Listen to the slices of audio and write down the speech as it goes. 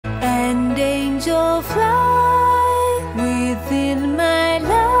angel fly within my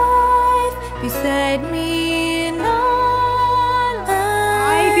life, beside me in all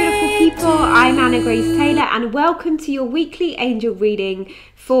I Hi beautiful people, I'm Anna Grace Taylor and welcome to your weekly angel reading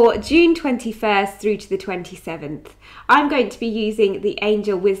for June 21st through to the 27th. I'm going to be using the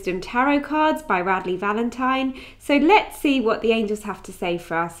Angel Wisdom Tarot cards by Radleigh Valentine, so let's see what the angels have to say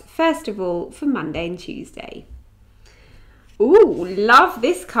for us, first of all for Monday and Tuesday. Ooh, love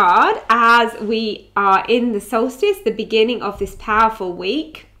this card as we are in the solstice, the beginning of this powerful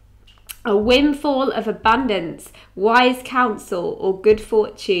week. A windfall of abundance, wise counsel or good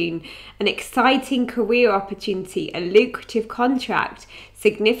fortune, an exciting career opportunity, a lucrative contract,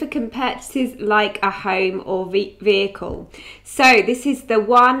 significant purchases like a home or vehicle. So this is the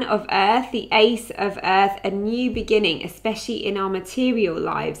One of Earth, the Ace of Earth, a new beginning, especially in our material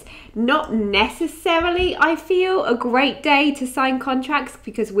lives. Not necessarily, I feel, a great day to sign contracts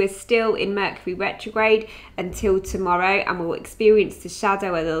because we're still in Mercury Retrograde until tomorrow and we'll experience the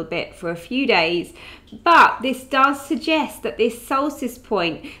shadow a little bit for a few days. But this does suggest that this solstice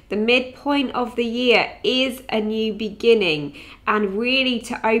point, the midpoint of the year, is a new beginning, and really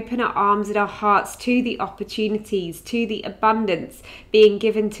to open our arms and our hearts to the opportunities, to the abundance being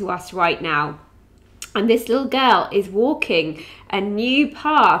given to us right now. And this little girl is walking a new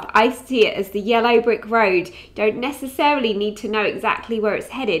path. I see it as the yellow brick road. Don't necessarily need to know exactly where it's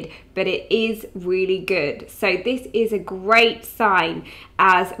headed, but it is really good. So this is a great sign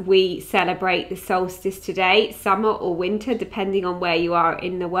as we celebrate the solstice today, summer or winter, depending on where you are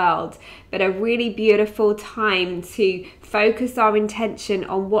in the world. But a really beautiful time to focus our intention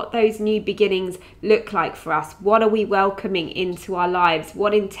on what those new beginnings look like for us. What are we welcoming into our lives?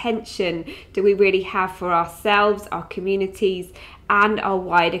 What intention do we really have for ourselves, our communities, and our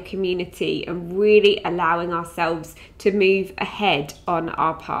wider community, and really allowing ourselves to move ahead on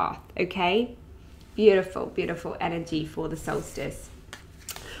our path, okay? Beautiful, beautiful energy for the solstice.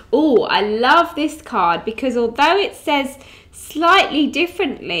 Oh, I love this card because although it says slightly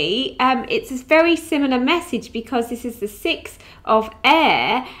differently, it's a very similar message because this is the Six of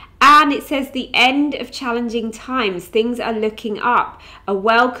Air and it says the end of challenging times. Things are looking up, a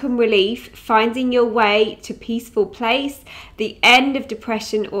welcome relief, finding your way to peaceful place, the end of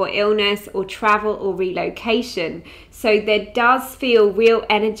depression or illness or travel or relocation. So there does feel real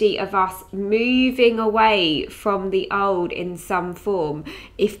energy of us moving away from the old in some form.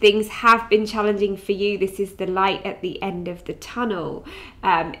 If things have been challenging for you, this is the light at the end of the tunnel.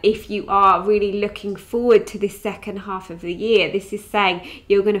 If you are really looking forward to this second half of the year, this is saying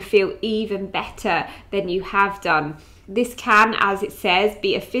you're going to feel even better than you have done. This can, as it says,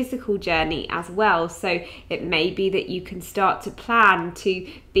 be a physical journey as well. So it may be that you can start to plan to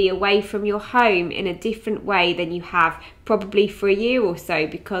be away from your home in a different way than you have probably for a year or so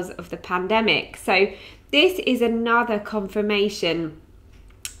because of the pandemic. So this is another confirmation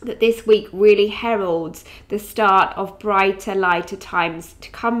that this week really heralds the start of brighter, lighter times to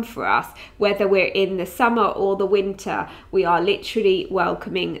come for us. Whether we're in the summer or the winter, we are literally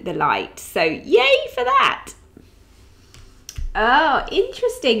welcoming the light. So yay for that! Oh,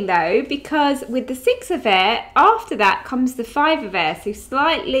 interesting though, because with the Six of Air, after that comes the Five of Air, so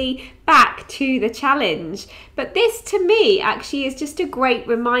slightly back to the challenge. But this to me actually is just a great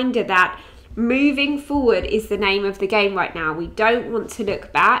reminder that moving forward is the name of the game right now. We don't want to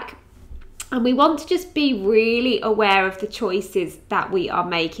look back. And we want to just be really aware of the choices that we are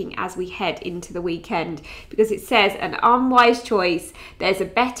making as we head into the weekend. Because it says an unwise choice, there's a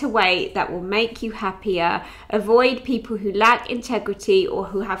better way that will make you happier. Avoid people who lack integrity or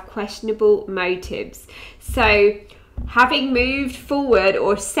who have questionable motives. So having moved forward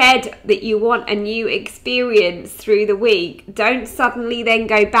or said that you want a new experience through the week, don't suddenly then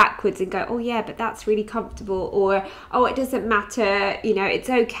go backwards and go, oh yeah, but that's really comfortable, or oh, it doesn't matter, you know, it's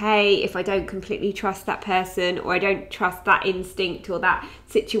okay if I don't completely trust that person, or I don't trust that instinct or that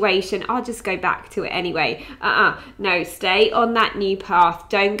situation, I'll just go back to it anyway. No, stay on that new path.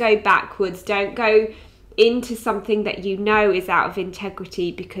 Don't go backwards. Don't go into something that you know is out of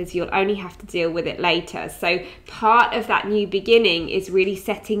integrity, because you'll only have to deal with it later. So part of that new beginning is really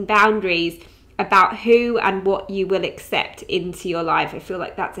setting boundaries about who and what you will accept into your life. I feel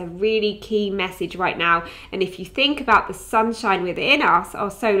like that's a really key message right now. And if you think about the sunshine within us, our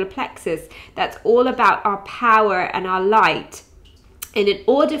solar plexus, that's all about our power and our light. And in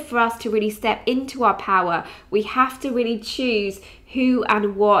order for us to really step into our power, we have to really choose who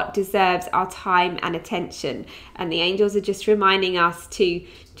and what deserves our time and attention. And the angels are just reminding us to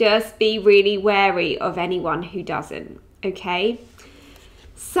just be really wary of anyone who doesn't, okay?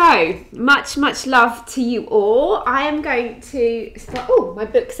 So, much love to you all. I am going to start, oh, my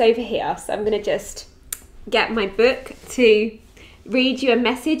book's over here. So I'm going to just get my book to read you a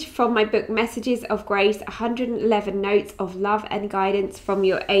message from my book, Messages of Grace, 111 Notes of Love and Guidance from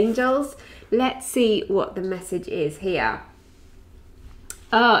Your Angels. Let's see what the message is here.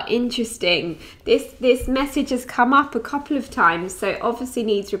 Oh, interesting. This message has come up a couple of times, so it obviously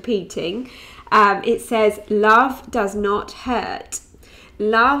needs repeating. It says, love does not hurt.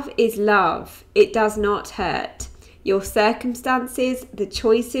 Love is love. It does not hurt. Your circumstances, the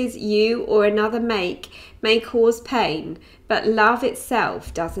choices you or another make, may cause pain, but love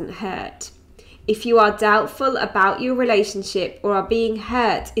itself doesn't hurt. If you are doubtful about your relationship or are being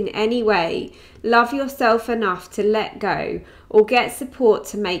hurt in any way, love yourself enough to let go or get support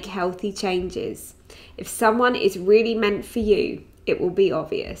to make healthy changes. If someone is really meant for you, it will be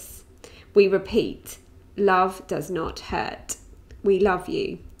obvious. We repeat, love does not hurt. We love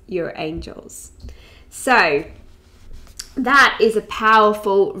you, your angels. So that is a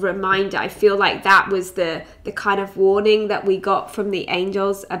powerful reminder. I feel like that was the kind of warning that we got from the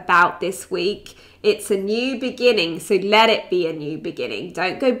angels about this week. It's a new beginning, so let it be a new beginning.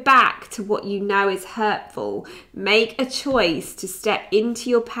 Don't go back to what you know is hurtful. Make a choice to step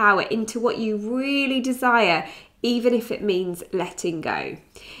into your power, into what you really desire, even if it means letting go.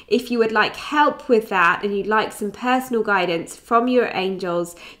 If you would like help with that and you'd like some personal guidance from your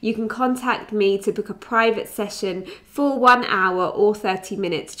angels, you can contact me to book a private session for 1 hour or 30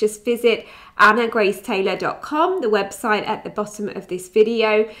 minutes. Just visit annagracetaylor.com, the website at the bottom of this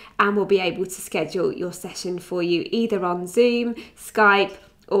video, and we'll be able to schedule your session for you either on Zoom, Skype,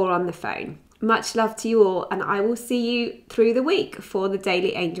 or on the phone. Much love to you all, and I will see you through the week for the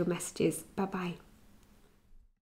daily angel messages. Bye-bye.